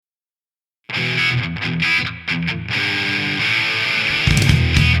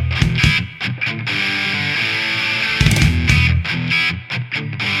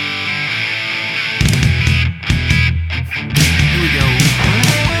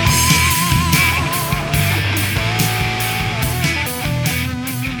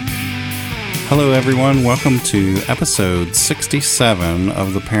Hello, everyone. Welcome to episode 67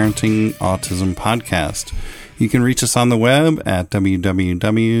 of the Parenting Autism Podcast. You can reach us on the web at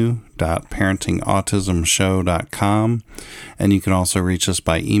www.parentingautismshow.com, and you can also reach us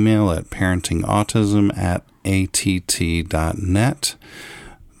by email at parentingautism@att.net.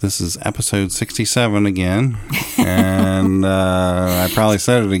 This is episode 67 again, and I probably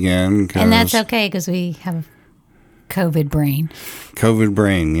said it again. And that's okay, because we have COVID brain. COVID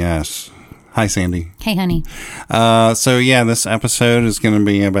brain, yes. Hi, Sandy. Hey, honey. This episode is going to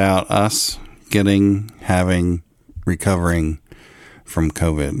be about us recovering from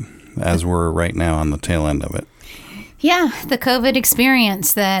COVID, as we're right now on the tail end of it. Yeah, the COVID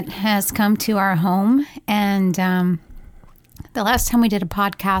experience that has come to our home. And the last time we did a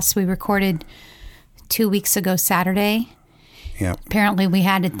podcast, we recorded 2 weeks ago Saturday. Yep. Apparently we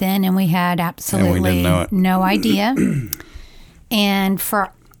had it then, and we had absolutely no idea. And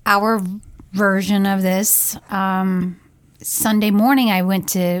for our version of this, Sunday morning I went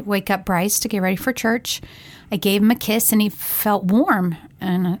to wake up Bryce to get ready for church. I gave him a kiss and he felt warm,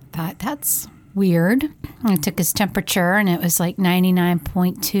 and I thought, that's weird. I took his temperature and it was like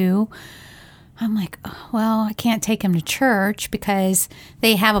 99.2. I'm like, oh, well, I can't take him to church because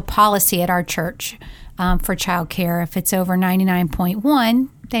they have a policy at our church for childcare. If it's over 99.1,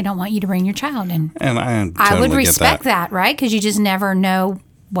 they don't want you to bring your child in. And I would respect that, right? Because you just never know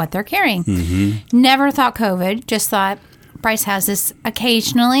what they're carrying. Mm-hmm. Never thought COVID, just thought Bryce has this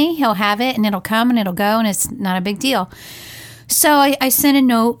occasionally. He'll have it and it'll come and it'll go and it's not a big deal. So I sent a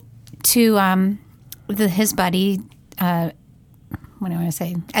note to his buddy, what do I want to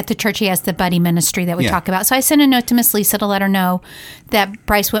say? At the church, he has the buddy ministry that we talk about. So I sent a note to Miss Lisa to let her know that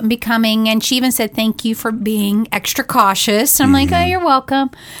Bryce wouldn't be coming. And she even said, thank you for being extra cautious. And I'm like, oh, you're welcome.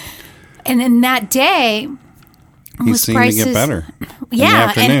 And then that day, he seemed to get better.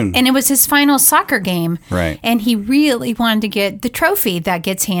 Yeah, and it was his final soccer game. Right. And he really wanted to get the trophy that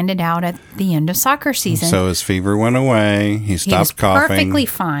gets handed out at the end of soccer season. So his fever went away. He stopped coughing. Perfectly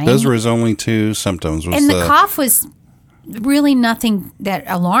fine. Those were his only two symptoms. And the cough was really nothing that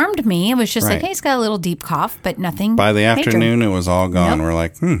alarmed me. It was just like, hey, he's got a little deep cough, but nothing By the major. afternoon, it was all gone. Nope. We're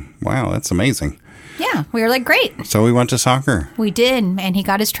like, wow, that's amazing. Yeah, we were like, great. So we went to soccer. We did, and he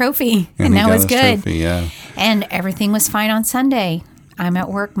got his trophy, and that was good. Trophy, yeah. And everything was fine on Sunday. I'm at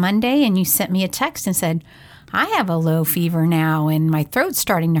work Monday, and you sent me a text and said, I have a low fever now, and my throat's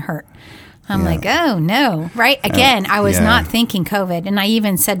starting to hurt. I'm like, oh, no. Right? Again, I was not thinking COVID, and I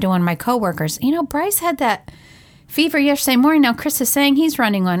even said to one of my coworkers, Bryce had that fever yesterday morning. Now Chris is saying he's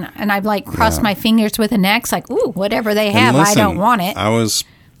running one, and I've crossed my fingers with an X, ooh, whatever they have, I don't want it. I was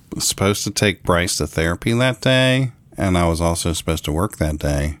supposed to take Bryce to therapy that day, and I was also supposed to work that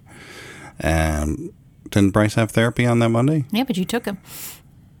day. And didn't Bryce have therapy on that Monday? Yeah, but you took him.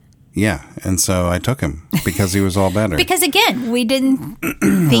 Yeah, and so I took him because he was all better. Because again, we didn't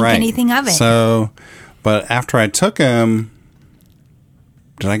think anything of it. So, but after I took him,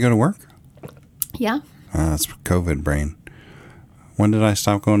 did I go to work? Yeah. That's COVID brain. When did I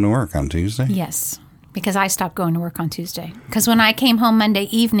stop going to work? On Tuesday? Yes. Because I stopped going to work on Tuesday. Because when I came home Monday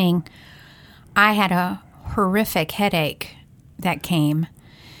evening, I had a horrific headache that came.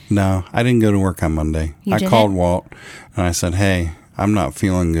 No, I didn't go to work on Monday. I called Walt and I said, hey, I'm not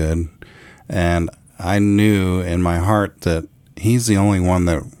feeling good. And I knew in my heart that he's the only one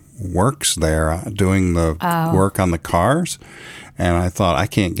that works there doing the work on the cars. And I thought, I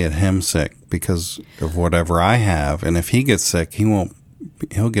can't get him sick because of whatever I have. And if he gets sick, he'll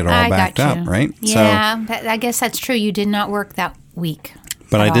get all backed up, right? Yeah, so, I guess that's true. You did not work that week.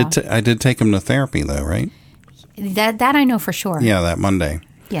 But I did take him to therapy, though, right? That I know for sure. Yeah, that Monday.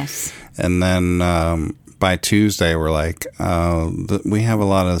 Yes. And then by Tuesday, we're like, we have a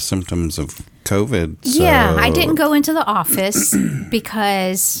lot of symptoms of COVID. So. Yeah, I didn't go into the office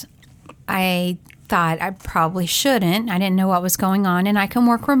because I thought I probably shouldn't. I didn't know what was going on, and I can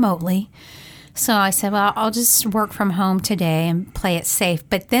work remotely. So I said, well, I'll just work from home today and play it safe.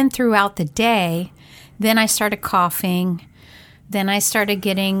 But then throughout the day, then I started coughing. Then I started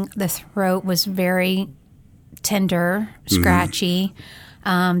getting, the throat was very tender, scratchy.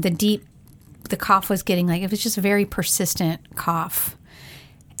 The cough was getting it was just a very persistent cough.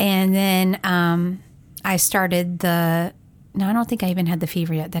 And then I started I don't think I even had the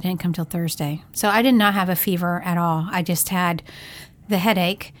fever yet. That didn't come till Thursday. So I did not have a fever at all. I just had the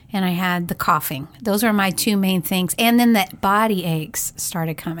headache and I had the coughing. Those are my two main things. And then the body aches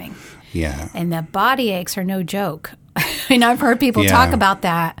started coming. Yeah. And the body aches are no joke. And I've heard people talk about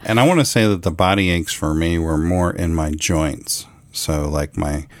that. And I want to say that the body aches for me were more in my joints. So like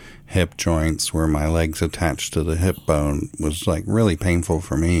my hip joints where my legs attached to the hip bone was like really painful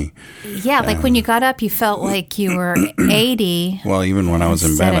for me. Yeah, like when you got up, you felt like you were 80. Well, even when I was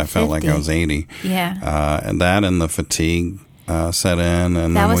in bed, I felt like I was 80. Yeah. And the fatigue set in.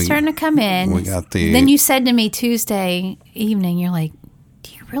 And that was starting to come in. We got the. Then you said to me Tuesday evening, you're like,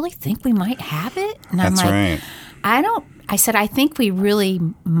 do you really think we might have it? And I'm like, right. I said, I think we really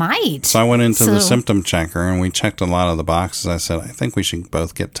might. So I went into the symptom checker and we checked a lot of the boxes. I said, I think we should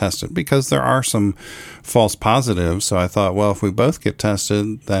both get tested because there are some false positives. So I thought, well, if we both get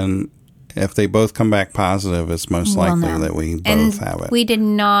tested, then if they both come back positive, it's most likely that we both have it. We did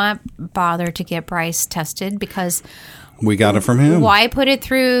not bother to get Bryce tested because we got it from him. Why put him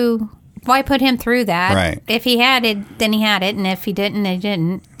through that? Right. If he had it, then he had it. And if he didn't, he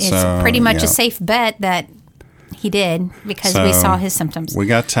didn't. It's pretty much a safe bet that he did because we saw his symptoms. We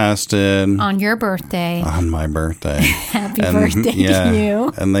got tested. On your birthday. On my birthday. Happy birthday to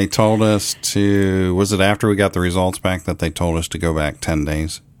you. And they told us was it after we got the results back that they told us to go back 10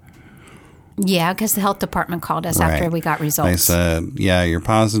 days? Yeah, because the health department called us after we got results. They said, yeah, you're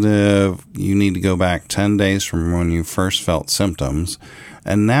positive. You need to go back 10 days from when you first felt symptoms.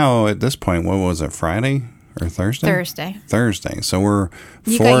 And now at this point, what was it, Friday? Or Thursday? Thursday. So we're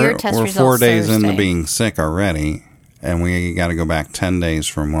 4 days into being sick already, and we got to go back 10 days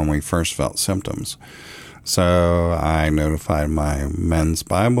from when we first felt symptoms. So I notified my men's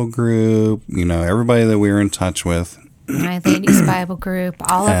Bible group, everybody that we were in touch with. My ladies' Bible group,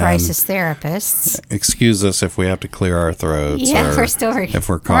 all of Bryce's therapists. Excuse us if we have to clear our throats. Yeah, we're still here. If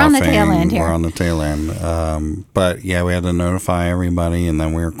we're coughing. We're on the tail end here. We're on the tail end. But yeah, we had to notify everybody, and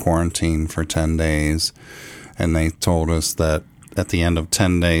then we were quarantined for 10 days. And they told us that at the end of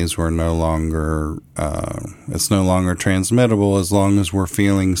 10 days, we're no longer, it's no longer transmittable as long as we're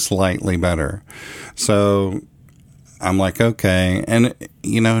feeling slightly better. So I'm like, okay. And,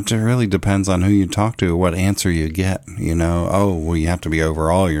 it really depends on who you talk to, what answer you get. You have to be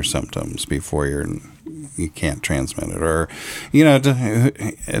over all your symptoms before you can't transmit it. Or,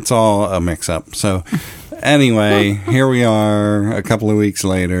 it's all a mix-up. So anyway, here we are a couple of weeks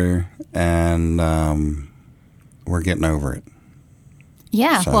later, and we're getting over it.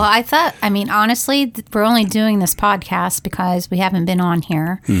 Yeah. So. Well, honestly, we're only doing this podcast because we haven't been on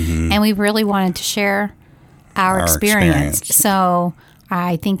here. Mm-hmm. And we really wanted to share our experience. So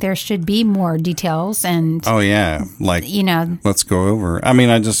I think there should be more details. And oh, yeah. Let's go over.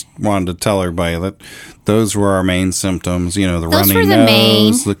 I just wanted to tell everybody that those were our main symptoms. The runny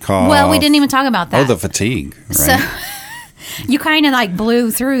nose, the cough. Well, we didn't even talk about that. Oh, the fatigue, right? So, you kind of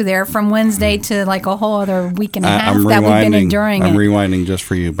blew through there from Wednesday to a whole other week and a half that we've been enduring. I'm rewinding just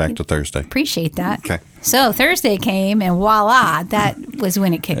for you back to Thursday. Appreciate that. Okay. So Thursday came and voila, that was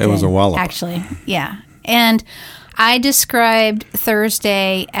when it kicked in. It was a wallop. Actually, yeah. And I described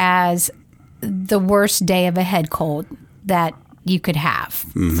Thursday as the worst day of a head cold that you could have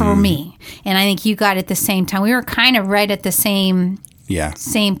for me. And I think you got it at the same time. We were kind of right at the same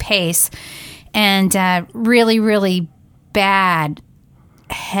pace. And really, really bad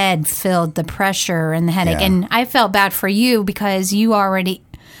head filled the pressure and the headache. Yeah. And I felt bad for you because you already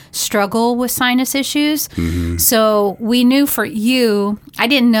struggle with sinus issues. Mm-hmm. So we knew for you, I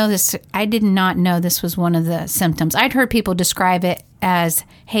did not know this was one of the symptoms. I'd heard people describe it as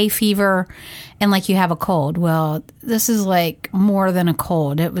hay fever and like you have a cold. Well, this is more than a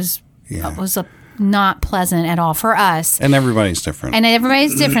cold. It was not pleasant at all for us. And everybody's different.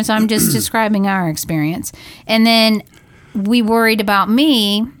 So I'm just describing our experience. And then we worried about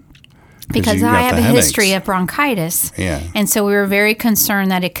me because I have a history of bronchitis. Yeah. And so we were very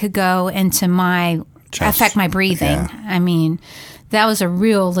concerned that it could go into affect my breathing. Yeah. That was a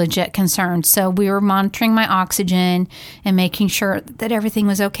real legit concern. So we were monitoring my oxygen and making sure that everything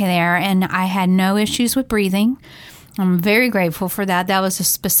was okay there. And I had no issues with breathing. I'm very grateful for that. That was a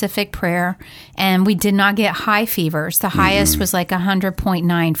specific prayer. And we did not get high fevers. The highest was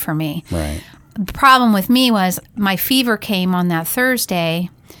 100.9 for me. Right. The problem with me was my fever came on that Thursday,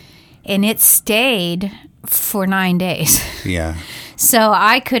 and it stayed for 9 days. Yeah. So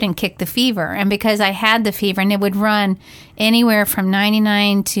I couldn't kick the fever. And because I had the fever, and it would run anywhere from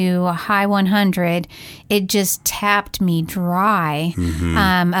 99 to a high 100, it just tapped me dry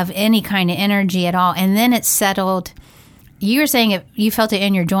of any kind of energy at all. And then it settled. You were saying you felt it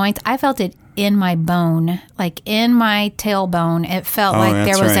in your joints. I felt it in my bone, in my tailbone. It felt like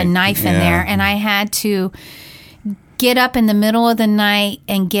there was a knife in there, and I had to get up in the middle of the night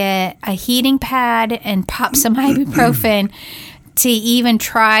and get a heating pad and pop some ibuprofen to even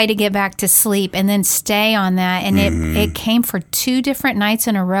try to get back to sleep and then stay on that. And it came for 2 different nights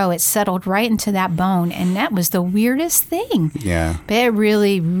in a row. It settled right into that bone. And that was the weirdest thing. Yeah. But it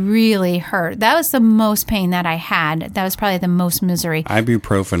really, really hurt. That was the most pain that I had. That was probably the most misery.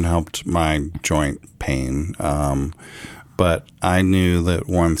 Ibuprofen helped my joint pain. But I knew that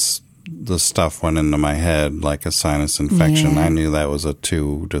once the stuff went into my head, like a sinus infection, I knew that was a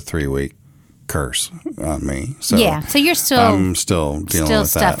 2 to 3 week curse on me. So so I'm still dealing with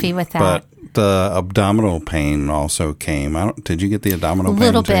stuffy that. with that. But the abdominal pain also came. Did you get the abdominal pain? A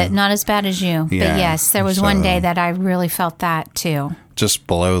little bit, not as bad as you. Yeah, but yes, there was one day that I really felt that too. Just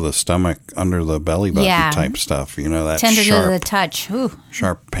below the stomach, under the belly button type stuff. You know, that tender to the touch. Ooh.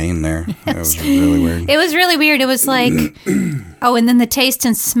 Sharp pain there. It was really weird. It was really weird. It was like, and then the taste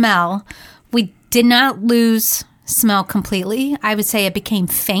and smell. We did not lose smell completely. I would say it became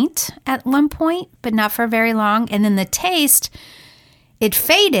faint at one point, but not for very long. And then the taste, it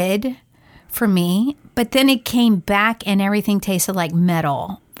faded for me, but then it came back and everything tasted like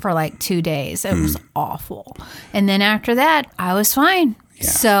metal for like 2 days. It was awful. And then after that, I was fine. Yeah.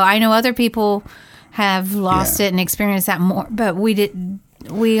 So I know other people have lost it and experienced that more, but we didn't.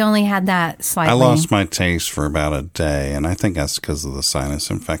 We only had that slightly. I lost my taste for about a day, and I think that's because of the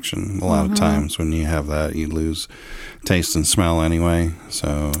sinus infection. A lot of times when you have that, you lose taste and smell anyway.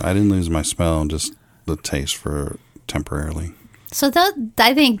 So I didn't lose my smell, just the taste for temporarily. So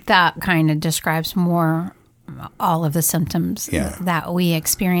I think that kind of describes more all of the symptoms that we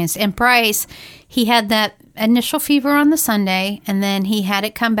experienced. And Bryce, he had that initial fever on the Sunday, and then he had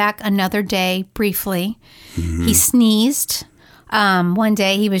it come back another day briefly. He sneezed. One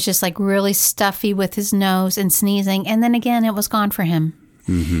day he was just like really stuffy with his nose and sneezing. And then again, it was gone for him.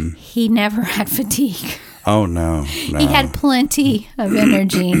 He never had fatigue. Oh, no. He had plenty of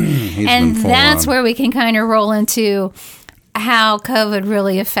energy. And that's where we can kind of roll into how COVID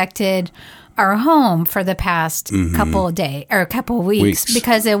really affected our home for the past couple of days or a couple of weeks.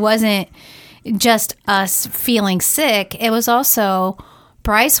 Because it wasn't just us feeling sick. It was also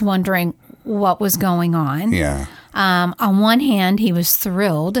Bryce wondering what was going on. Yeah. On one hand, he was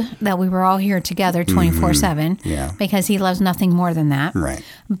thrilled that we were all here together 24/7 because he loves nothing more than that. Right.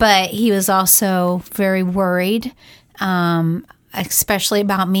 But he was also very worried, especially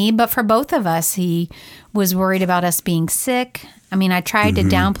about me. But for both of us, he was worried about us being sick. I mean, I tried to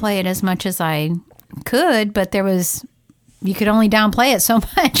downplay it as much as I could, but you could only downplay it so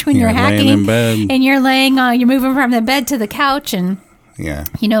much when you're hacking in bed. And you're you're moving from the bed to the couch and,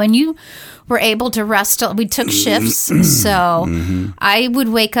 and you were able to rest. We took shifts. So I would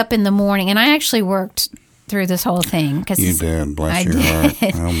wake up in the morning, and I actually worked through this whole thing. You did, bless your heart.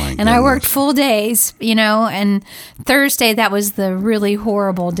 Oh, my goodness. And I worked full days, and Thursday, that was the really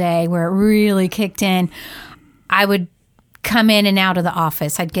horrible day where it really kicked in. I would come in and out of the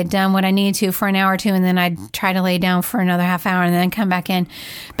office. I'd get done what I needed to for an hour or two, and then I'd try to lay down for another half hour and then come back in.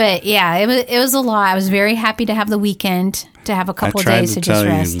 But yeah, it was a lot. I was very happy to have the weekend, to have a couple of days to just rest. I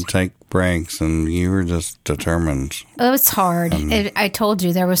tried to tell you to take breaks, and you were just determined. It was hard. I told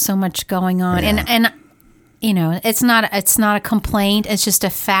you there was so much going on, and it's not a complaint. It's just a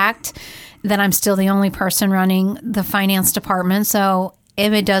fact that I'm still the only person running the finance department. So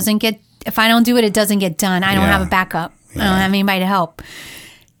if I don't do it, it doesn't get done. I don't have a backup. I don't have anybody to help.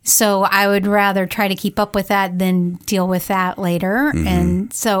 So I would rather try to keep up with that than deal with that later.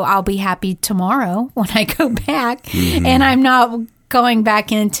 And so I'll be happy tomorrow when I go back and I'm not going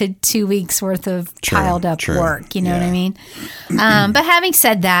back into 2 weeks worth of piled up work. You know what I mean? But having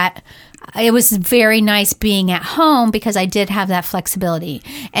said that, it was very nice being at home because I did have that flexibility,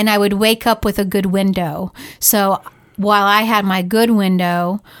 and I would wake up with a good window. So while I had my good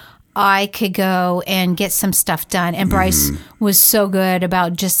window, I could go and get some stuff done. And Bryce was so good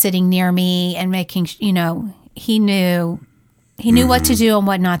about just sitting near me and making, he knew what to do and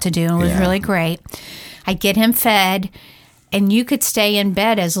what not to do. And it was really great. I'd get him fed, and you could stay in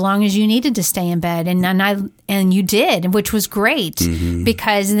bed as long as you needed to stay in bed. And you did, which was great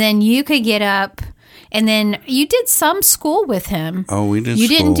because then you could get up. And then you did some school with him. Oh, we did You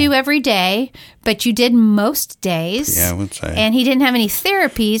school. didn't do every day, but you did most days. Yeah, I would say. And he didn't have any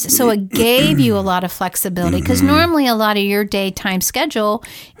therapies, so it gave you a lot of flexibility. Because normally a lot of your daytime schedule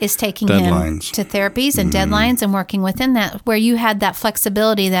is taking him to therapies and deadlines and working within that, where you had that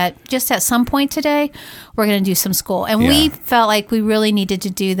flexibility that just at some point today, we're going to do some school. And we felt like we really needed to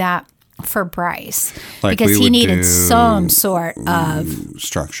do that for Bryce because he needed some sort of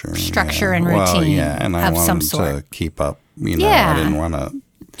structure and routine. And I wanted to keep up. I didn't want to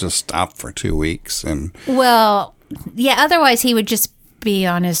just stop for 2 weeks. And otherwise he would just be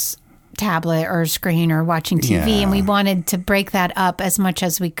on his tablet or screen or watching TV, and we wanted to break that up as much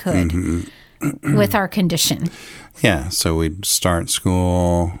as we could with our condition. Yeah, so we'd start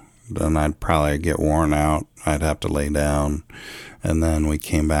school, then I'd probably get worn out. I'd have to lay down, and then we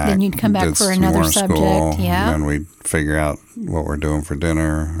came back. Then you'd come back for another subject, and then we'd figure out what we're doing for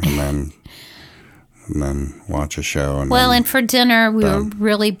dinner, and then watch a show. And for dinner, we were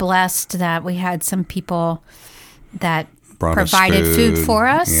really blessed that we had some people that provided food for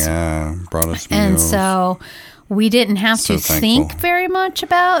us. Yeah, brought us meals. And so we didn't have to think very much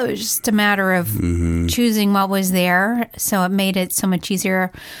about it. It was just a matter of choosing what was there. So it made it so much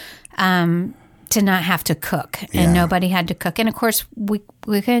easier to not have to cook. And nobody had to cook. And, of course, we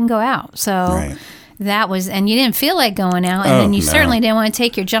couldn't go out. So that was – and you didn't feel like going out. And then you certainly didn't want to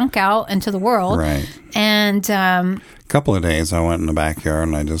take your junk out into the world. Right. And couple of days I went in the backyard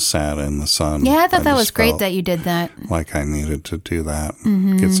and I just sat in the sun. Yeah, I thought that was great that you did that. Like I needed to do that,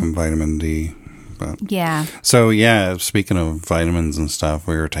 get some vitamin D. But So speaking of vitamins and stuff,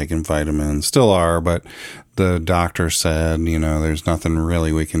 we were taking vitamins, still are, but the doctor said, there's nothing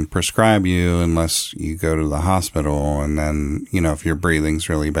really we can prescribe you unless you go to the hospital. And then, if your breathing's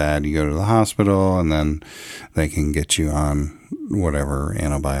really bad, you go to the hospital and then they can get you on whatever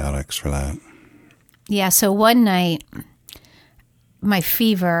antibiotics for that. Yeah, so one night, my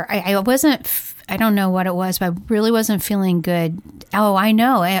fever, I don't know what it was, but I really wasn't feeling good. Oh, I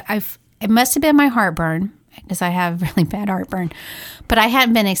know. It must have been my heartburn, because I have really bad heartburn. But I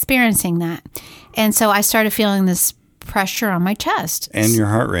hadn't been experiencing that. And so I started feeling this pressure on my chest. And your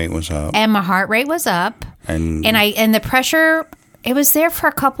heart rate was up. And my heart rate was up. And the pressure... It was there for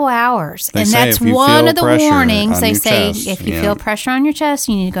a couple hours. And that's one of the warnings. They say, if you feel pressure on your chest,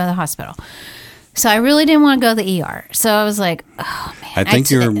 you need to go to the hospital. So I really didn't want to go to the ER. So I was like, oh, man. I think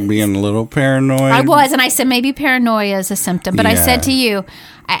you were being a little paranoid. I was. And I said, maybe paranoia is a symptom. But I said to you,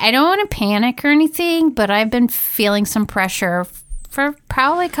 I don't want to panic or anything, but I've been feeling some pressure for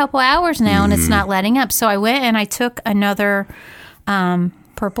probably a couple hours now, and it's not letting up. So I went and I took another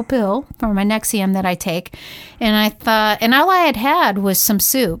purple pill for my Nexium that I take. And I thought, and all I had was some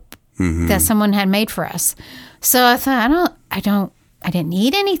soup that someone had made for us. So I thought, I didn't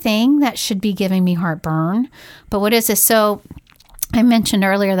need anything that should be giving me heartburn. But what is this? So I mentioned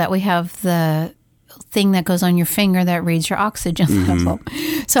earlier that we have the thing that goes on your finger that reads your oxygen level.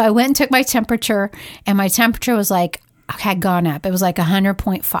 So I went and took my temperature, and my temperature was had gone up. It was like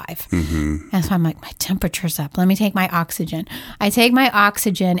 100.5. And so I'm like, my temperature's up. Let me take my oxygen. I take my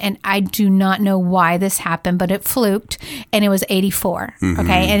oxygen, and I do not know why this happened, but it fluked, and it was 84.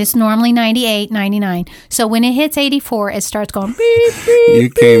 Okay. And it's normally 98, 99. So when it hits 84, it starts going beep, beep. You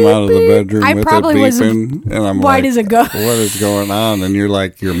came out of the bedroom with probably it beeping. And I'm why does it go? What is going on? And you're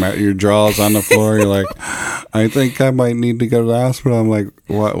like, your jaw's on the floor. You're like, I think I might need to go to the hospital. I'm like,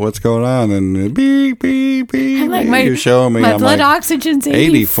 what's going on? And beep, beep, beep. I'm like, you're showing me. My blood oxygen's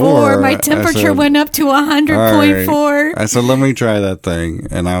 84. My temperature went up to 100.4. Right. I said, let me try that thing.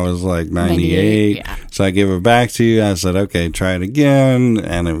 And I was like 98. Yeah. So I give it back to you. I said, okay, try it again.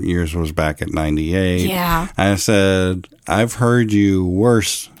 And yours was back at 98. Yeah. I said, I've heard you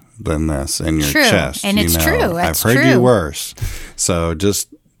worse than this in your chest. And it's true. I've heard you worse. So just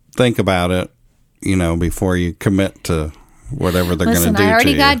think about it, before you commit to whatever they're going to do to you. I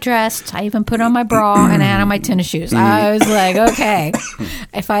already got dressed. I even put on my bra and I had on my tennis shoes. I was like, okay,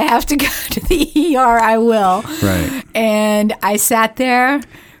 if I have to go to the ER, I will. Right. And I sat there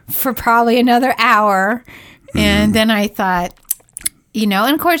for probably another hour. And then I thought, and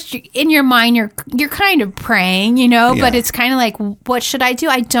of course, in your mind, you're kind of praying, but it's kind of like, what should I do?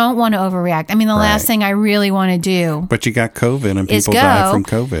 I don't want to overreact. I mean, the last thing I really want to do. But you got COVID, and people die from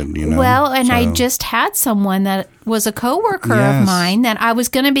COVID, Well, and I just had someone that was a coworker of mine that I was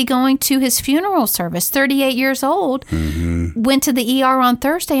going to be going to his funeral service, 38 years old, went to the ER on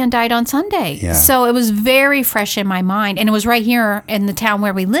Thursday and died on Sunday. Yeah. So it was very fresh in my mind, and it was right here in the town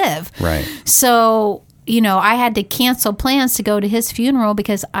where we live. Right. So... I had to cancel plans to go to his funeral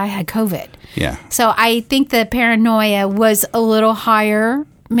because I had COVID. Yeah. So I think the paranoia was a little higher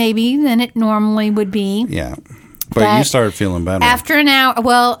maybe than it normally would be. Yeah. But you started feeling better. After an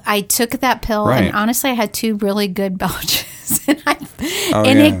hour, I took that pill, and honestly, I had 2 really good belches.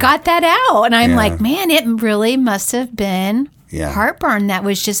 and it got that out. And I'm like, man, it really must have been... heartburn that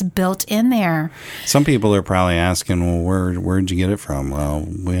was just built in there. Some people are probably asking, well, where'd you get it from? Well,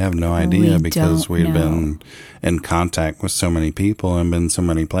 we have no idea because we've been in contact with so many people and been so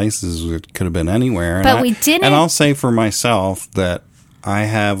many places. It could have been anywhere. But we didn't. And I'll say for myself that I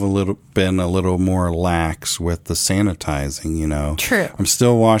have been a little more lax with the sanitizing, True. I'm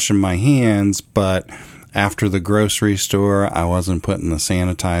still washing my hands, but after the grocery store, I wasn't putting the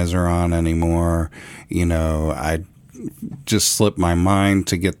sanitizer on anymore. I just slipped my mind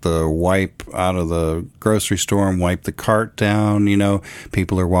to get the wipe out of the grocery store and wipe the cart down.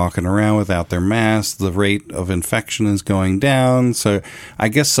 People are walking around without their masks. The rate of infection is going down. So I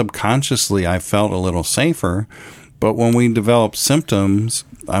guess subconsciously I felt a little safer. But when we developed symptoms,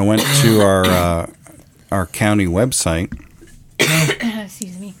 I went to our county website.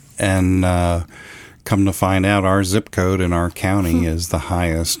 Excuse me. And come to find out, our zip code in our county is the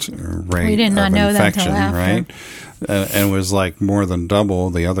highest rate we did not of know infection, that until right? And it was like more than double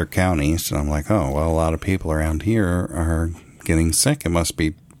the other counties. And I'm like, oh, well, a lot of people around here are getting sick. It must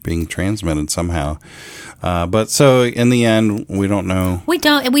be being transmitted somehow. But so in the end, we don't know. We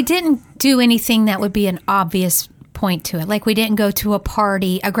didn't do anything that would be an obvious point to it. Like we didn't go to a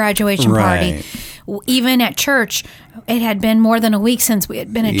party, a graduation party. Even at church, it had been more than a week since we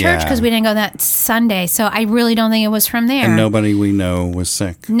had been at church because we didn't go that Sunday. So I really don't think it was from there. And nobody we know was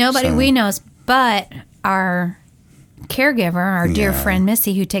sick. Nobody we know, but our caregiver, our dear friend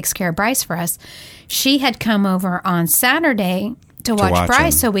Missy, who takes care of Bryce for us, she had come over on Saturday to watch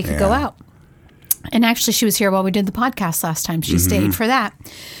Bryce so we could go out. And actually, she was here while we did the podcast last time. She stayed for that.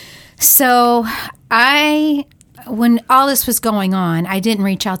 So when all this was going on, I didn't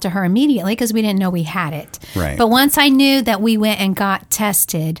reach out to her immediately because we didn't know we had it. Right. But once I knew that we went and got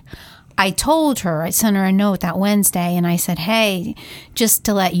tested, I told her, I sent her a note that Wednesday, and I said, hey, just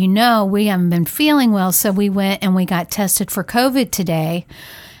to let you know, we haven't been feeling well, so we went and we got tested for COVID today.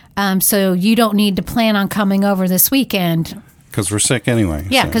 So you don't need to plan on coming over this weekend. Because we're sick anyway.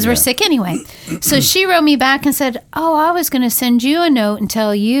 Yeah, because we're sick anyway. So she wrote me back and said, oh, I was going to send you a note and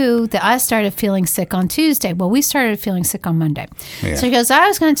tell you that I started feeling sick on Tuesday. Well, we started feeling sick on Monday. Yeah. So she goes, I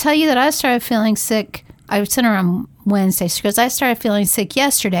was going to tell you that I started feeling sick. I sent her on Wednesday. She goes, I started feeling sick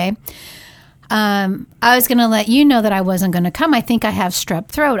yesterday. I was going to let you know that I wasn't going to come. I think I have strep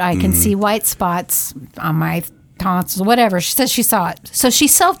throat. I can see white spots on my tonsils, whatever. She says she saw it. So she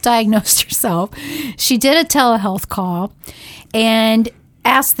self-diagnosed herself. She did a telehealth call and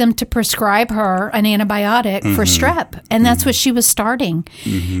asked them to prescribe her an antibiotic for strep. And that's what she was starting.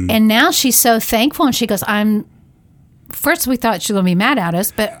 And now she's so thankful. And she goes, first we thought she was going to be mad at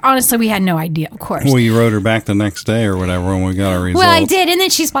us, but honestly, we had no idea, of course. Well, you wrote her back the next day or whatever when we got our results. Well, I did. And then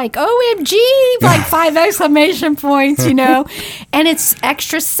she's like, OMG, like 5 exclamation points, And it's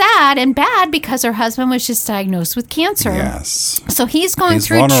extra sad and bad because her husband was just diagnosed with cancer. Yes. So he's going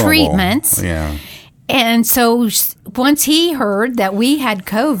through treatments. Yeah. And so once he heard that we had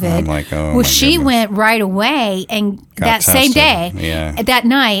COVID, I'm like, oh, she went right away and got tested. Same day, that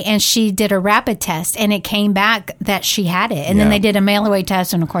night, and she did a rapid test, and it came back that she had it. And then they did a mail-away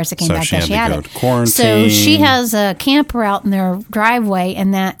test, and of course, it came back that she had it. Quarantine. So she has a camper out in their driveway,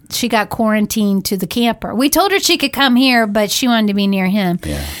 and that she got quarantined to the camper. We told her she could come here, but she wanted to be near him.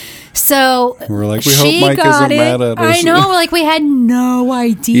 Yeah. So we're like, we hope Mike isn't mad at us. I know, like we had no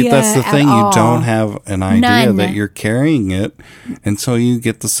idea. That's the thing; you don't have an idea that you're carrying it until you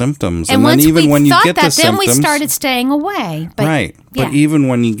get the symptoms. And then even when you get the symptoms, then we started staying away. But, right, but even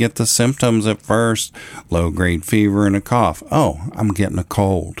when you get the symptoms at first, low-grade fever and a cough. Oh, I'm getting a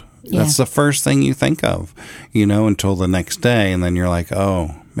cold. Yeah. That's the first thing you think of, until the next day, and then you're like,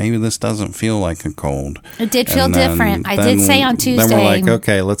 oh. Maybe this doesn't feel like a cold. It did feel different. I did say on Tuesday. Then we're like,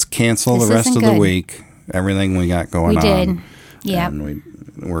 okay, let's cancel the rest of the week. Everything we got going on. We did. Yeah. And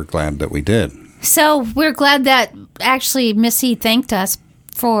we're glad that we did. So we're glad that actually Missy thanked us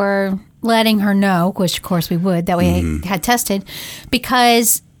for letting her know, which of course we would, that we had tested,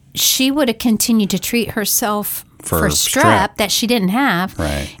 because she would have continued to treat herself for strep that she didn't have.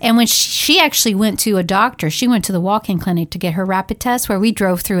 Right. And when she actually went to a doctor, she went to the walk-in clinic to get her rapid test where we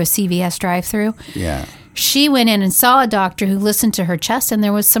drove through a CVS drive-through. Yeah. She went in and saw a doctor who listened to her chest, and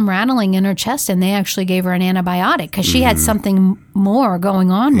there was some rattling in her chest, and they actually gave her an antibiotic because she had something more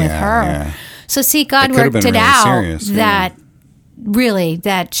going on with her. Yeah. So see, God worked it out serious, that really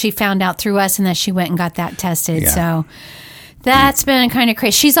that she found out through us and that she went and got that tested. Yeah. So that's been kind of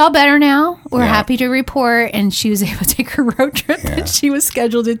crazy. She's all better now. We're happy to report. And she was able to take her road trip that she was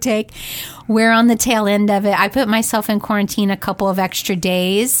scheduled to take. We're on the tail end of it. I put myself in quarantine a couple of extra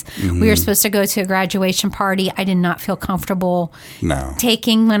days. We were supposed to go to a graduation party. I did not feel comfortable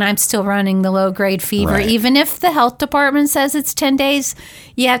taking when I'm still running the low-grade fever. Right. Even if the health department says it's 10 days,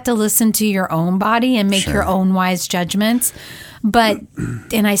 you have to listen to your own body and make your own wise judgments.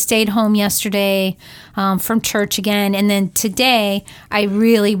 And I stayed home yesterday from church again. And then today, I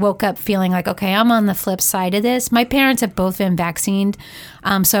really woke up feeling like, okay, I'm on the flip side of this. My parents have both been vaccinated.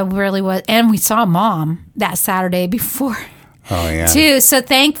 So I really was. And we saw Mom that Saturday before too. So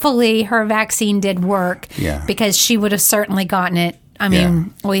thankfully, her vaccine did work. Yeah. Because she would have certainly gotten it. I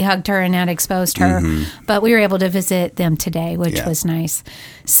mean, we hugged her and that exposed her. Mm-hmm. But we were able to visit them today, which was nice.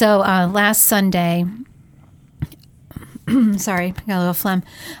 So last Sunday, sorry, I got a little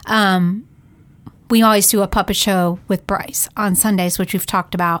phlegm. We always do a puppet show with Bryce on Sundays, which we've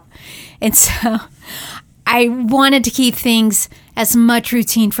talked about. And so I wanted to keep things as much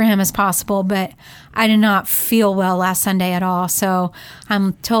routine for him as possible, but I did not feel well last Sunday at all. So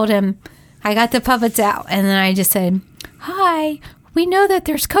I told him I got the puppets out, and then I just said, "Hi, we know that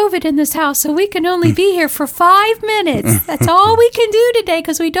there's COVID in this house, so we can only be here for 5 minutes. That's all we can do today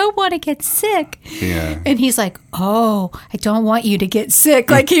because we don't want to get sick." Yeah. And he's like, "Oh, I don't want you to get sick."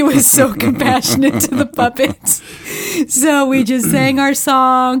 Like he was so compassionate to the puppets. So we just sang our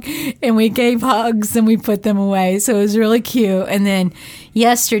song and we gave hugs and we put them away. So it was really cute. And then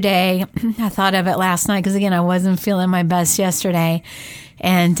yesterday, I thought of it last night because, again, I wasn't feeling my best yesterday.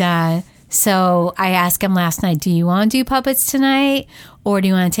 And so I asked him last night, "Do you want to do puppets tonight, or do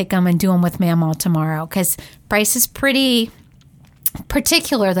you want to take them and do them with Mamaw tomorrow?" Because Bryce is pretty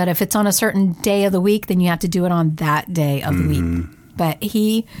particular that if it's on a certain day of the week, then you have to do it on that day of the week. But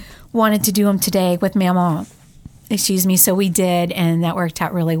he wanted to do them today with Mamaw. So we did, and that worked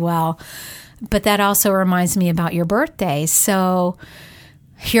out really well. But that also reminds me about your birthday. So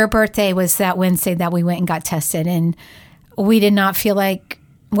your birthday was that Wednesday that we went and got tested, and we did not feel like,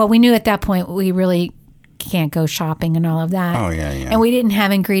 well, we knew at that point we really can't go shopping and all of that. Oh, yeah. And we didn't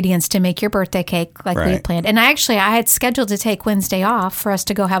have ingredients to make your birthday cake like we had planned. And I had scheduled to take Wednesday off for us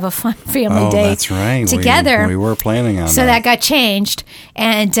to go have a fun family day that's right. together. We were planning on that. So that got changed.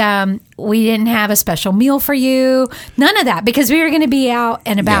 And we didn't have a special meal for you. None of that, because we were going to be out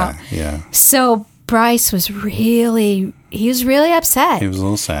and about. Yeah. So Bryce was really upset. He was a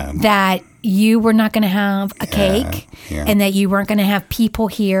little sad. That you were not going to have a cake and that you weren't going to have people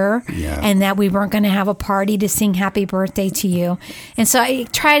here and that we weren't going to have a party to sing happy birthday to you. And so I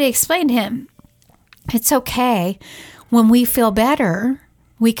tried to explain to him, it's okay. When we feel better,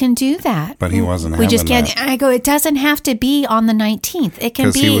 we can do that. But he wasn't having that. I go, it doesn't have to be on the 19th. It can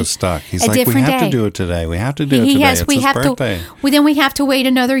be. Because he was stuck. He's like, we have to do it today. We have to do it today. It's his birthday. Then we have to wait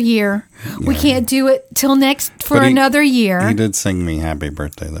another year. Yeah. We can't do it till another year. He did sing me happy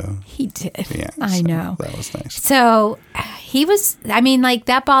birthday, though. He did. Yeah. I know. That was nice. So he was,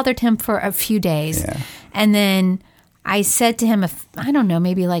 that bothered him for a few days. Yeah. And then I said to him,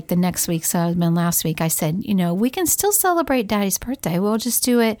 maybe like the next week, so it had been last week, I said, we can still celebrate Daddy's birthday. We'll just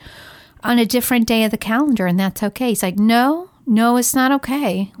do it on a different day of the calendar, and that's okay. He's like, no, it's not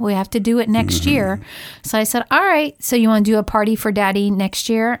okay. We have to do it next year. So I said, all right, so you want to do a party for Daddy next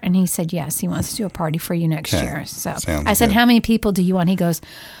year? And he said, yes, he wants to do a party for you next year. So I said, how many people do you want? He goes,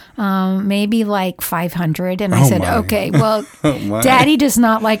 maybe like 500. And I said, okay, well, Daddy does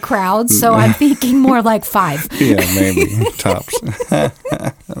not like crowds, so I'm thinking more like 5. Yeah, maybe. Tops.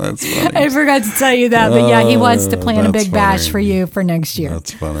 That's funny. I forgot to tell you that, but he wants to plan a big bash for you for next year.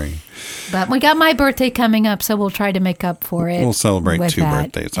 That's funny. But we got my birthday coming up, so we'll try to make up for it. We'll celebrate 2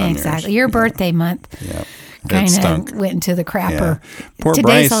 birthdays on yours. Exactly. Your birthday month. Yeah. Kind of went into the crapper. Yeah. Poor Today's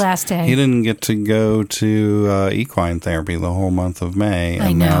Bryce, the last day. He didn't get to go to equine therapy the whole month of May,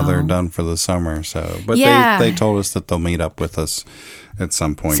 and now they're done for the summer. But they told us that they'll meet up with us at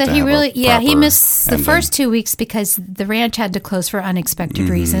some point. So he missed the first 2 weeks because the ranch had to close for unexpected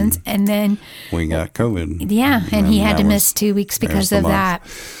reasons, and then we got COVID. Yeah, and he had to miss 2 weeks because of that.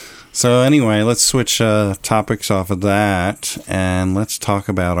 So anyway, let's switch topics off of that, and let's talk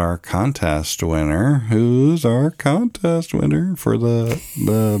about our contest winner. Who's our contest winner for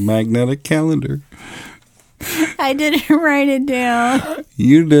the magnetic calendar? I didn't write it down.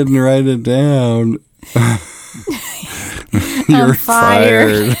 You didn't write it down. You're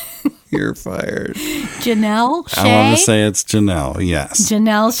fired. You're fired. Janelle Shea? I want to say it's Janelle, yes.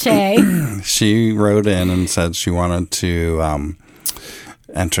 Janelle Shea. She wrote in and said she wanted to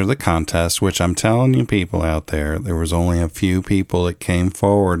enter the contest, which I'm telling you people out there was only a few people that came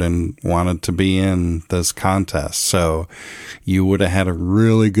forward and wanted to be in this contest. So you would have had a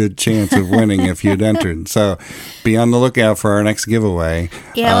really good chance of winning if you'd entered. So be on the lookout for our next giveaway.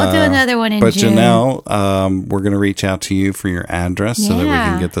 Yeah, we'll do another one in June. But Janelle, we're going to reach out to you for your address so that we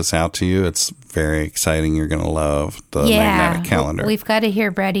can get this out to you. It's very exciting. You're going to love the magnetic calendar. We've got it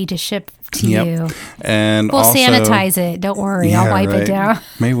here ready to ship to you. And we'll also sanitize it. Don't worry. I'll wipe it down.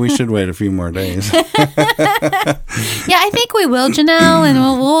 Maybe we should wait a few more days. Yeah, I think we will, Janelle, and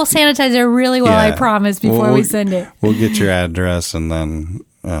we'll sanitize it really well, I promise, before we send it. We'll get your address and then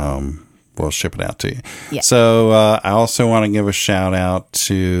we'll ship it out to you. Yeah. So I also want to give a shout out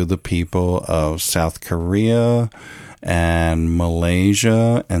to the people of South Korea and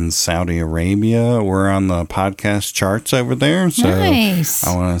Malaysia and Saudi Arabia. We're on the podcast charts over there. So nice.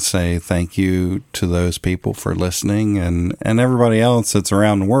 I want to say thank you to those people for listening and everybody else that's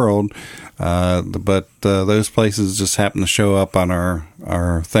around the world. But those places just happen to show up on our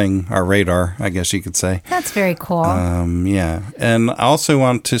radar, I guess you could say. That's very cool. Yeah. And I also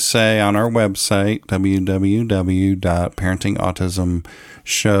want to say on our website,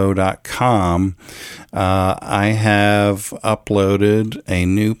 www.parentingautismshow.com, I have uploaded a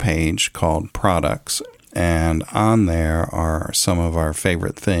new page called Products. And on there are some of our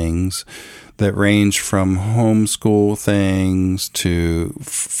favorite things that range from homeschool things to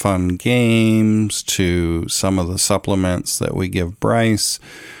fun games to some of the supplements that we give Bryce.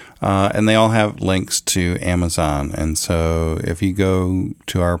 And they all have links to Amazon. And so if you go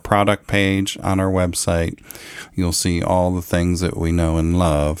to our product page on our website, you'll see all the things that we know and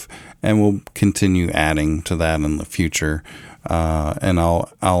love. And we'll continue adding to that in the future. And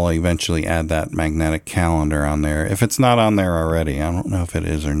I'll eventually add that magnetic calendar on there. If it's not on there already, I don't know if it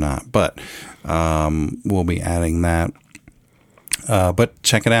is or not, but we'll be adding that. But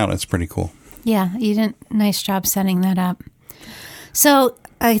check it out. It's pretty cool. Yeah, you did a nice job setting that up. So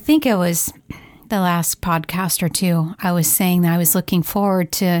I think it was the last podcast or two, I was saying that I was looking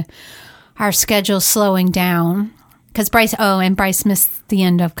forward to our schedule slowing down. Because Bryce missed the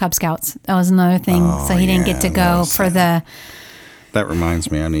end of Cub Scouts. That was another thing. So he didn't get to go for the... That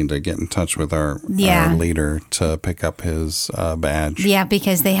reminds me, I need to get in touch with our leader to pick up his badge. Yeah,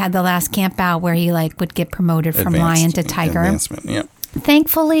 because they had the last camp out where he would get promoted from lion to tiger. Advancement, yep.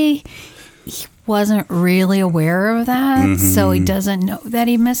 Thankfully, he wasn't really aware of that, so he doesn't know that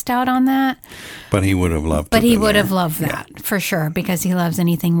he missed out on that. But he would have loved But he would have loved that, for sure, because he loves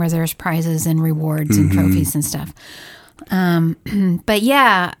anything where there's prizes and rewards and trophies and stuff. But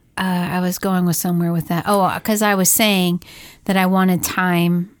yeah, I was going with somewhere with that. Oh, because I was saying that I wanted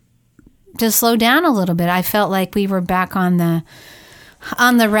time to slow down a little bit. I felt like we were back on the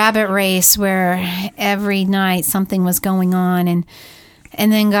rabbit race where every night something was going on,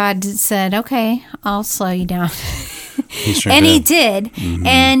 and then God said, "Okay, I'll slow you down." And he did.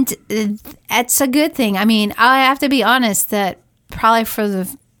 And that's a good thing. I mean, I have to be honest that probably for the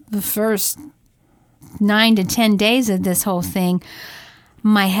first 9 to 10 days of this whole thing,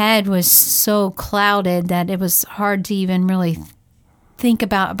 my head was so clouded that it was hard to even really think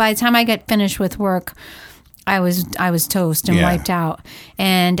about. By the time I got finished with work, I was toast and wiped out.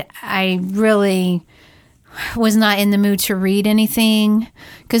 And I really was not in the mood to read anything,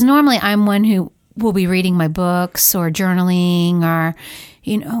 because normally I'm one who will be reading my books or journaling, or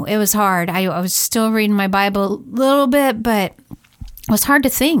it was hard. I was still reading my Bible a little bit, but it was hard to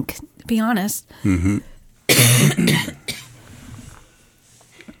think, to be honest.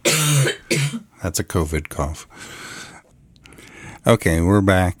 That's a COVID cough. Okay, we're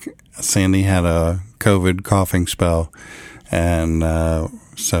back. Sandy had a COVID coughing spell, and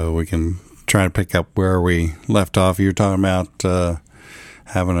so we can try to pick up where we left off. You were talking about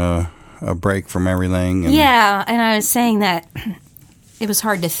having a break from everything. Yeah, and I was saying that it was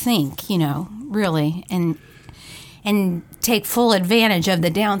hard to think, really, and take full advantage of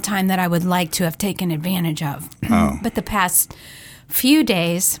the downtime that I would like to have taken advantage of. But the past few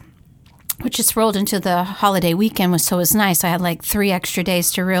days, which just rolled into the holiday weekend, so it was nice. I had 3 extra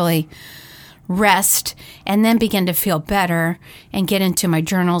days to really rest and then begin to feel better and get into my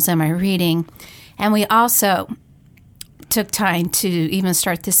journals and my reading. And we also took time to even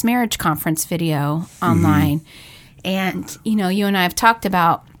start this marriage conference video online. And, you and I have talked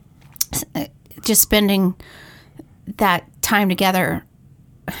about just spending that time together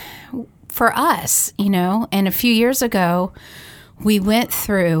for us, And a few years ago, we went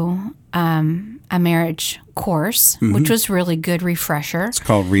through a marriage course, which was really good refresher. It's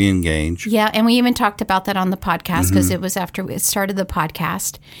called Reengage. Yeah, and we even talked about that on the podcast because it was after we started the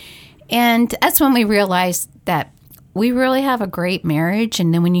podcast. And that's when we realized that we really have a great marriage.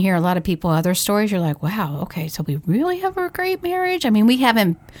 And then when you hear a lot of other stories, you're like, wow, okay, so we really have a great marriage? I mean, we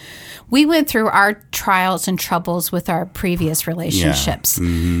went through our trials and troubles with our previous relationships.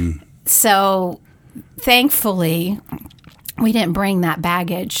 Yeah. So thankfully, we didn't bring that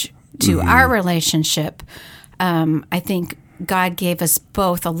baggage to our relationship. I think God gave us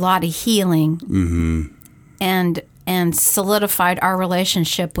both a lot of healing and solidified our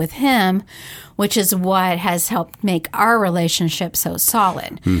relationship with Him, which is what has helped make our relationship so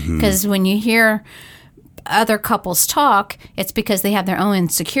solid. Because when you hear other couples talk, it's because they have their own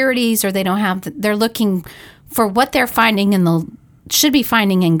insecurities, or they're looking for what they're finding in the should be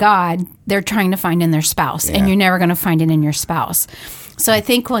finding in God, they're trying to find in their spouse, and you're never going to find it in your spouse. So I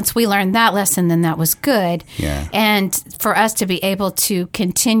think once we learned that lesson, then that was good. Yeah. And for us to be able to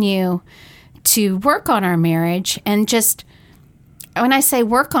continue to work on our marriage, and just, when I say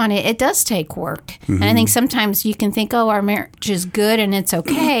work on it, it does take work. Mm-hmm. And I think sometimes you can think, oh, our marriage is good and it's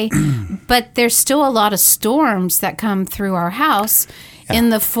okay, but there's still a lot of storms that come through our house in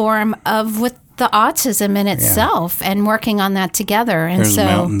the form of with the autism in itself, and working on that together. And there's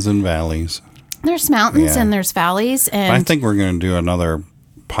mountains and valleys. There's mountains and there's valleys. And I think we're going to do another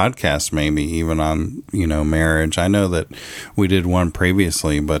podcast, maybe even on, marriage. I know that we did one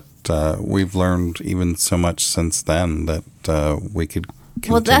previously, but we've learned even so much since then that we could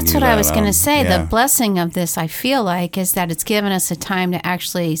continue. Well, that's what I was going to say. The blessing of this, I feel like, is that it's given us a time to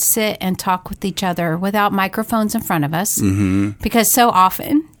actually sit and talk with each other without microphones in front of us. Mm-hmm. Because so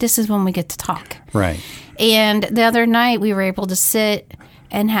often, this is when we get to talk. Right. And the other night, we were able to sit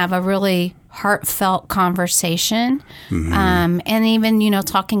and have a really heartfelt conversation. Mm-hmm. And even,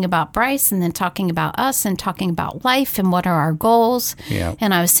 talking about Bryce, and then talking about us, and talking about life and what are our goals. Yeah.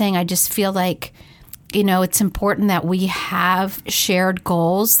 And I was saying, I just feel like, it's important that we have shared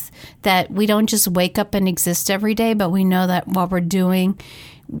goals, that we don't just wake up and exist every day, but we know that what we're doing,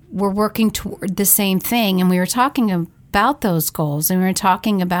 we're working toward the same thing. And we were talking about those goals, and we were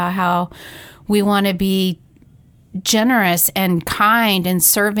talking about how we want to be generous and kind and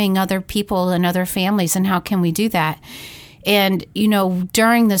serving other people and other families, and how can we do that. And,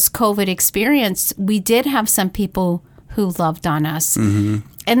 during this COVID experience, we did have some people who loved on us. Mm-hmm.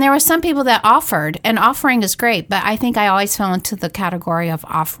 And there were some people that offered, and offering is great, but I think I always fell into the category of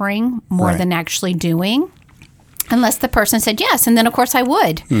offering more than actually doing, unless the person said yes, and then of course I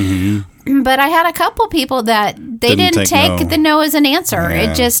would. Mm-hmm. But I had a couple people that they didn't take the no as an answer.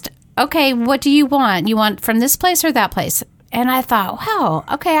 Yeah. It just, okay, what do you want? You want from this place or that place? And I thought, wow,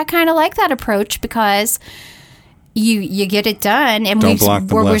 okay, I kind of like that approach, because you get it done, and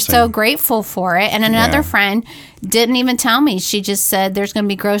we're so grateful for it. And another friend didn't even tell me. She just said, there's going to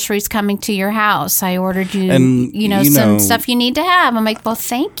be groceries coming to your house. I ordered you, some stuff you need to have. I'm like, well,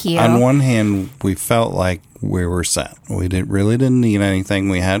 thank you. On one hand, we felt like we were set. We didn't need anything.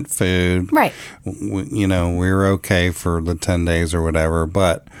 We had food. Right. We were okay for the 10 days or whatever,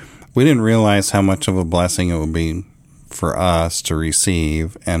 but we didn't realize how much of a blessing it would be for us to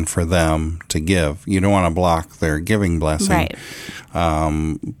receive and for them to give. You don't want to block their giving blessing. Right.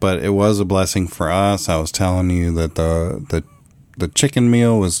 But it was a blessing for us. I was telling you that the chicken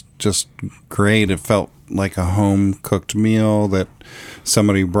meal was just great. It felt like a home-cooked meal that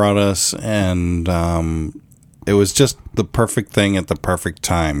somebody brought us, and it was just the perfect thing at the perfect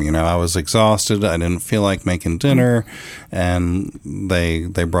time. I was exhausted. I didn't feel like making dinner, and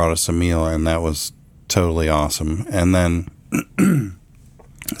they brought us a meal, and that was totally awesome. And then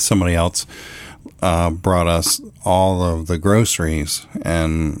somebody else brought us all of the groceries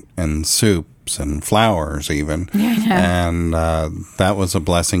and soups and flours even. Yeah. And that was a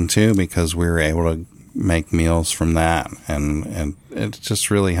blessing too, because we were able to make meals from that, and it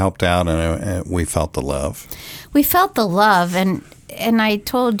just really helped out, and we felt the love. We felt the love, and I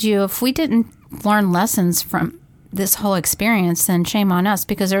told you, if we didn't learn lessons from this whole experience, then shame on us,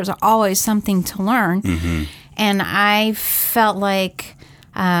 because there's always something to learn. Mm-hmm. And I felt like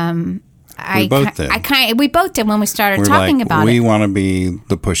we both did when we started talking about it. We want to be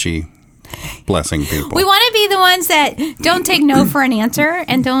the pushy blessing people. We want to be the ones that don't take no for an answer,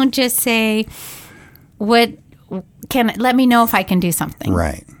 and don't just say, let me know if I can do something.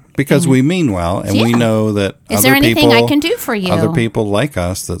 Right. Because we mean well, and we know that is there anything I can do for you? Other people like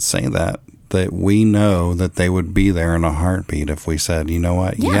us that say that we know that they would be there in a heartbeat if we said, you know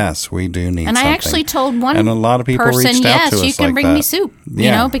what, yes, we do need something. And I actually told one person, and a lot of people reached out to us, you can bring me soup,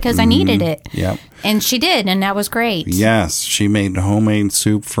 because I needed it. Yep. And she did, and that was great. Yes, she made homemade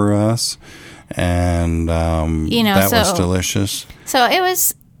soup for us, and that was delicious. So it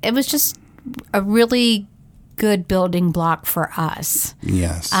was just a really good building block for us.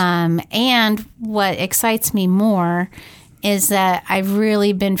 Yes. And what excites me more is that I've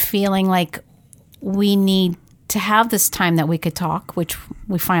really been feeling like we need to have this time that we could talk, which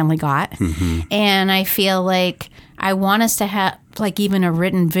we finally got. Mm-hmm. And I feel like I want us to have like even a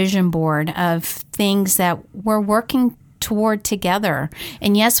written vision board of things that we're working toward together.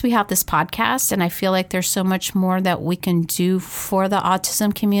 And yes, we have this podcast, and I feel like there's so much more that we can do for the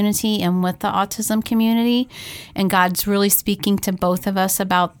autism community and with the autism community. And God's really speaking to both of us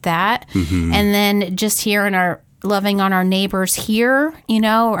about that. Mm-hmm. And then just here in our loving on our neighbors here,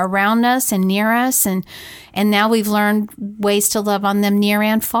 around us and near us. And now we've learned ways to love on them near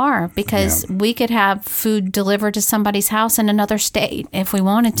and far, because we could have food delivered to somebody's house in another state if we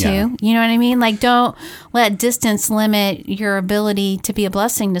wanted to. Yeah. You know what I mean? Like, don't let distance limit your ability to be a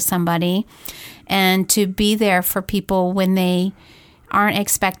blessing to somebody and to be there for people when they aren't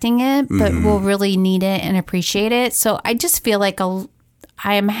expecting it, but will really need it and appreciate it. So I just feel like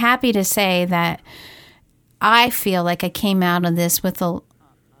I am happy to say that I feel like I came out of this with a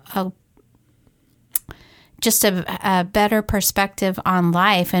better perspective on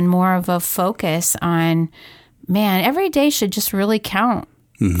life and more of a focus on, man, every day should just really count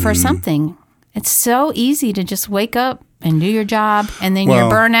for something. It's so easy to just wake up and do your job, and then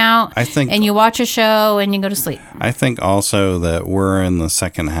you're burnout, and you watch a show, and you go to sleep. I think also that we're in the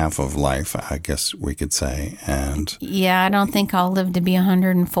second half of life, I guess we could say. And yeah, I don't think I'll live to be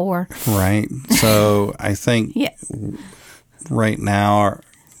 104. Right. So I think right now,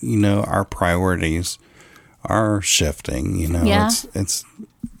 our priorities are shifting. It's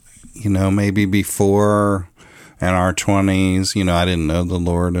maybe before in our 20s, I didn't know the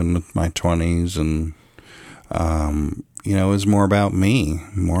Lord in my 20s, and it was more about me,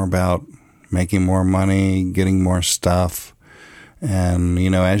 more about making more money, getting more stuff. And,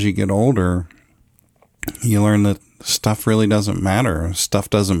 as you get older, you learn that stuff really doesn't matter.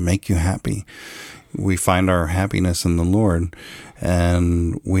 Stuff doesn't make you happy. We find our happiness in the Lord,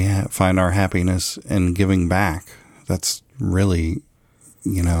 and we find our happiness in giving back. That's really,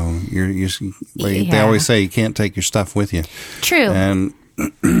 they always say you can't take your stuff with you. True. And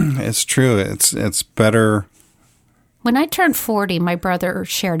it's true. It's better. When I turned 40, my brother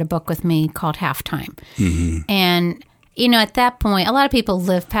shared a book with me called Halftime. And, at that point, a lot of people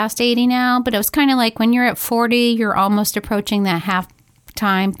live past 80 now, but it was kind of like when you're at 40, you're almost approaching that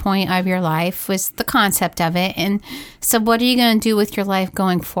halftime point of your life, was the concept of it. And so what are you going to do with your life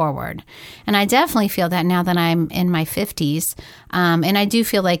going forward? And I definitely feel that now that I'm in my 50s. And I do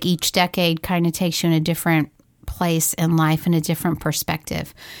feel like each decade kind of takes you in a different place in life and a different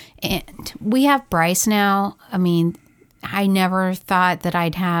perspective. And we have Bryce now. I mean, I never thought that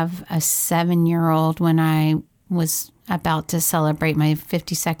I'd have a 7-year-old when I was about to celebrate my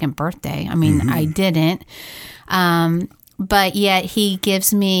 52nd birthday. I mean, I didn't. But yet he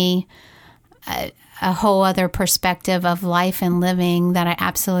gives me a whole other perspective of life and living that I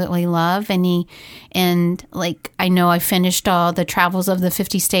absolutely love. And I know I finished all the travels of the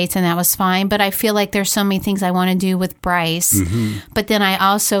 50 states, and that was fine. But I feel like there's so many things I want to do with Bryce. But then I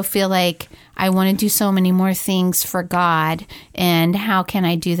also feel like I want to do so many more things for God. And how can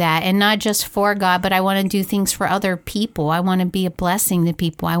I do that? And not just for God, but I want to do things for other people. I want to be a blessing to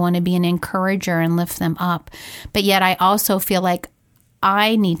people. I want to be an encourager and lift them up. But yet I also feel like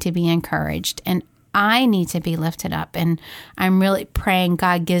I need to be encouraged, and I need to be lifted up. And I'm really praying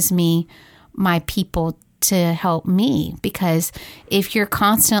God gives me my people to help me, because if you're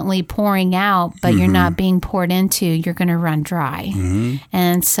constantly pouring out, but you're not being poured into, you're going to run dry.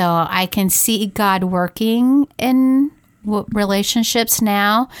 And so I can see God working in relationships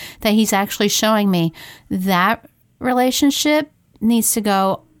now that he's actually showing me that relationship needs to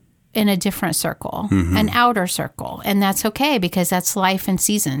go in a different circle, an outer circle. And that's okay, because that's life and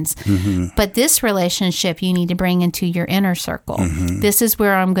seasons. But this relationship you need to bring into your inner circle. This is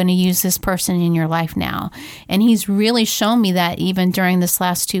where I'm going to use this person in your life now. And he's really shown me that even during this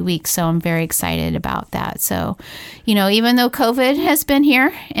last 2 weeks. So I'm very excited about that. So, even though COVID has been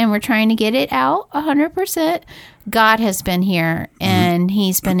here and we're trying to get it out 100%, God has been here, and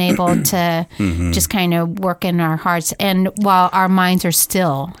he's been able to just kind of work in our hearts. And while our minds are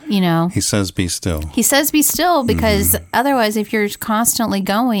still, He says, be still. He says, be still, because otherwise, if you're constantly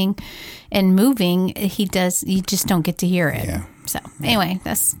going and moving, you just don't get to hear it. Yeah. So anyway,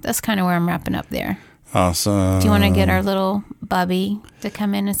 that's kind of where I'm wrapping up there. Awesome. Do you want to get our little Bubby to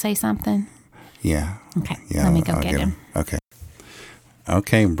come in and say something? Yeah. Okay. Yeah, Let me go get him. Okay.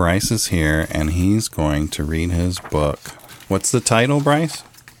 Okay, Bryce is here, and he's going to read his book. What's the title, Bryce?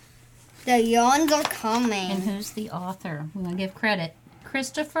 The Yawns Are Coming. And who's the author? We're going to give credit.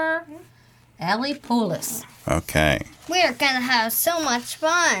 Christopher Alipoulos. Okay. We're going to have so much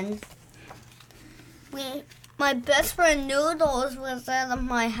fun. My best friend Noodles was at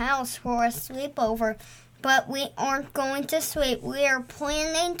my house for a sleepover, but we aren't going to sleep. We are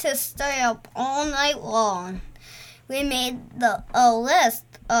planning to stay up all night long. We made a list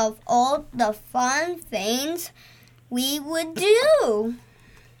of all the fun things we would do.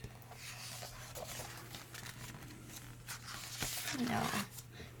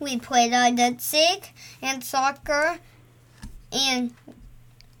 We played hide and seek and soccer, and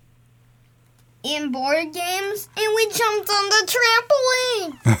in board games, and we jumped on the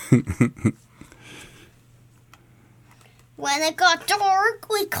trampoline. When it got dark,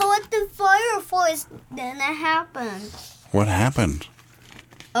 we collected fireflies. Then it happened. What happened?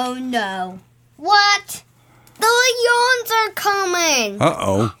 Oh no. What? The yawns are coming.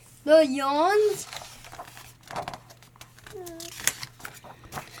 Uh-oh. The yawns?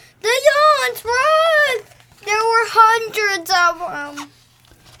 The yawns, run! There were hundreds of them.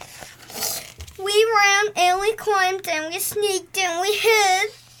 We ran and we climbed and we sneaked and we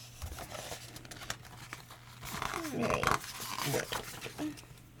hid.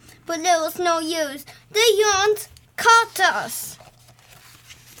 But there was no use. The yawns caught us.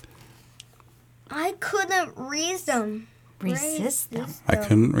 I couldn't resist them. I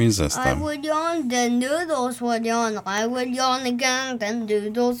couldn't resist them. I would yawn, then Noodles would yawn. I would yawn again, then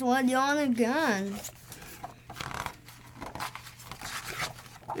Noodles would yawn again.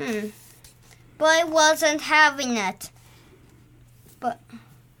 But I wasn't having it. But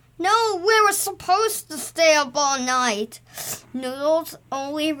no, we were supposed to stay up all night. Noodles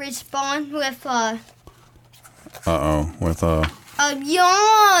only respond with a yawn.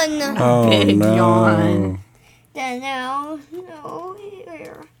 Oh, big no. yawn. Then now,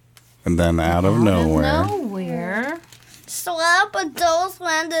 nowhere. And then out of nowhere. Slap, a doze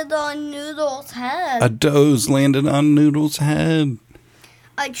landed on Noodles' head. A doze landed on Noodles' head.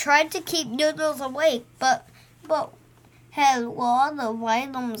 I tried to keep Noodles awake, but had a lot of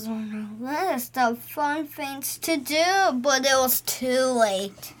items on the list of fun things to do, but it was too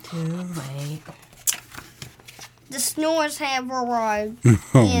late. The snores have arrived.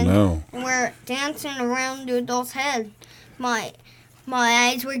 No. We're dancing around Noodles' head. My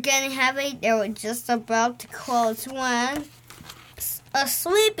eyes were getting heavy. They were just about to close when a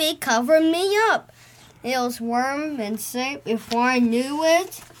sleepy covered me up. It was warm and safe. Before I knew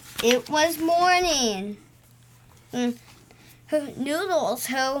it, it was morning. Noodles,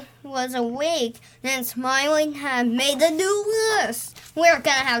 who was awake and smiling, had made a new list. We're going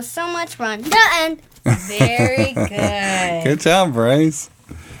to have so much fun. The end. Very good. Good job, Bryce.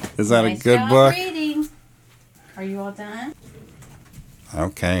 Is that nice a good job book? Reading. Are you all done?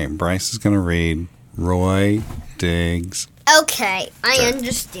 Okay, Bryce is going to read Roy Digs. Okay, I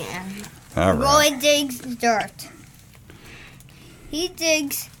understand. All right. Roy digs dirt. He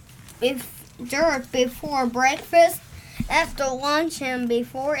digs dirt before breakfast, after lunch, and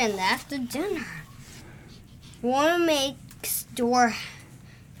before and after dinner. Roy makes Door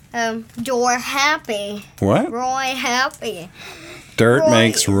happy. What? Roy happy. Dirt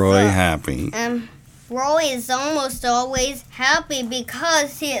makes Roy happy. Roy is almost always happy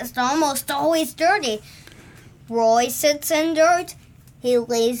because he is almost always dirty. Roy sits in dirt, he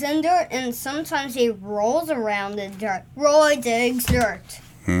lays in dirt, and sometimes he rolls around in dirt. Roy digs dirt.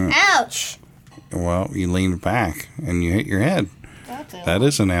 Ouch! Well, you leaned back and you hit your head. That's That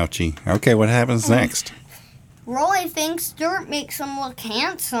is an ouchie. Okay, what happens next? Roy thinks dirt makes him look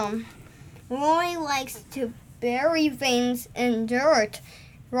handsome. Roy likes to bury things in dirt.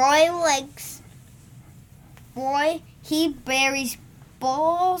 He buries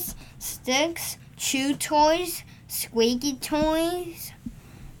balls, sticks, chew toys, squeaky toys,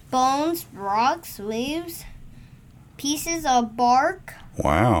 bones, rocks, leaves, pieces of bark.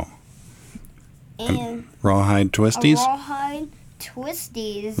 Wow. And rawhide twisties? Rawhide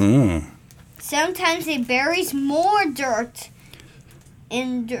twisties. Sometimes he buries more dirt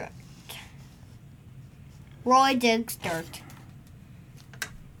in dirt. Roy digs dirt.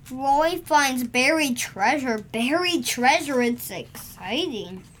 Roy finds buried treasure. Buried treasure, it's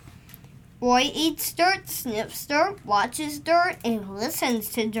exciting. Roy eats dirt, sniffs dirt, watches dirt, and listens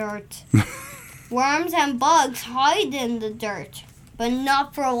to dirt. Worms and bugs hide in the dirt, but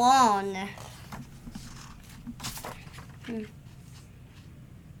not for long.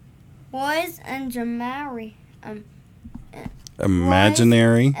 Roy's Imaginary.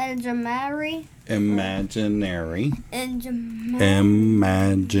 Imaginary.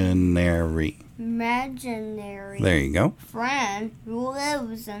 There you go. Friend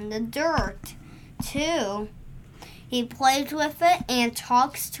lives in the dirt, too. He plays with it and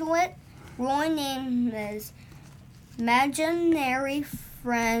talks to it. Roy named his imaginary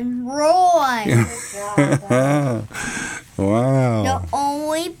friend Roy. Wow. The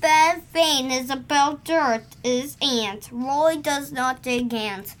only bad thing is about dirt is ants. Roy does not dig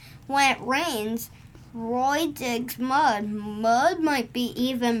ants. When it rains, Roy digs mud. Mud might be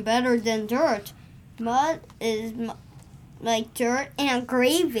even better than dirt. Mud is like dirt and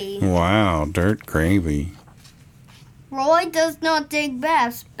gravy. Wow, dirt gravy. Roy does not dig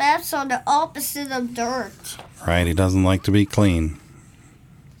baths. Baths are the opposite of dirt. Right, he doesn't like to be clean.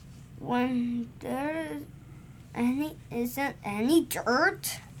 when there isn't any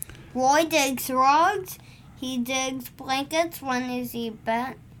dirt, Roy digs rugs. He digs blankets when he's in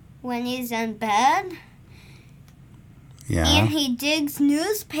bed. Yeah. And he digs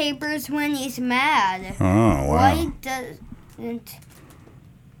newspapers when he's mad. Oh, wow. Roy doesn't.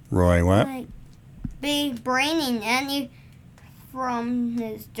 Roy, what? Be braining any from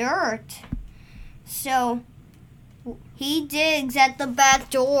his dirt. So he digs at the back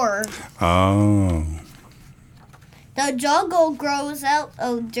door. Oh. The jungle grows out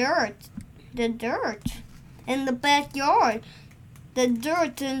of dirt. The dirt in the backyard. The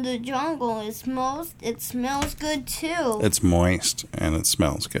dirt in the jungle is it smells good too. It's moist and it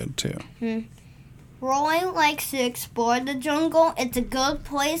smells good too. Roy likes to explore the jungle. It's a good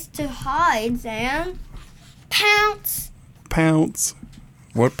place to hide and pounce. Pounce?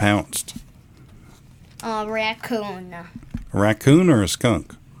 What pounced? A raccoon. A raccoon or a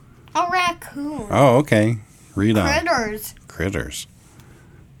skunk? A raccoon. Oh, okay. Read on. Critters.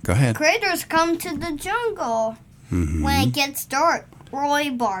 Go ahead. Critters come to the jungle. Mm-hmm. When it gets dark, Roy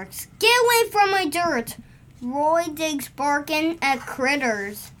barks, "Get away from my dirt!" Roy digs barking at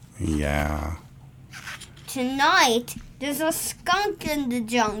critters. Yeah. Tonight, there's a skunk in the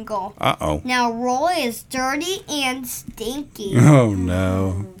jungle. Uh-oh. Now Roy is dirty and stinky. Oh,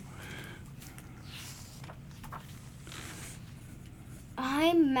 no. I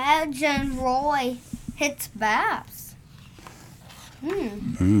imagine Roy hits baths.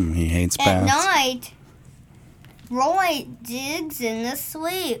 He hates baths. At night, Roy digs in his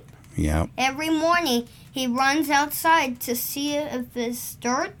sleep. Yep. Every morning, he runs outside to see if his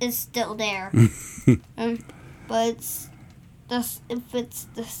dirt is still there. But if it's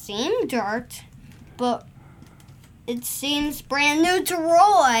the same dirt, but it seems brand new to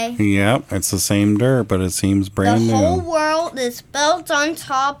Roy. Yep, it's the same dirt, but it seems brand new. The whole world is built on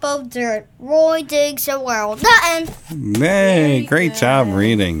top of dirt. Roy digs a world. The end. Hey, great job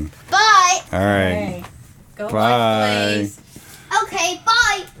reading. Bye. All right. Hey, go bye. Okay,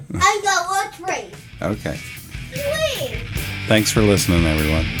 bye. I got lunch break. Okay. Please. Thanks for listening,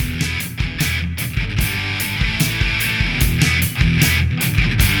 everyone.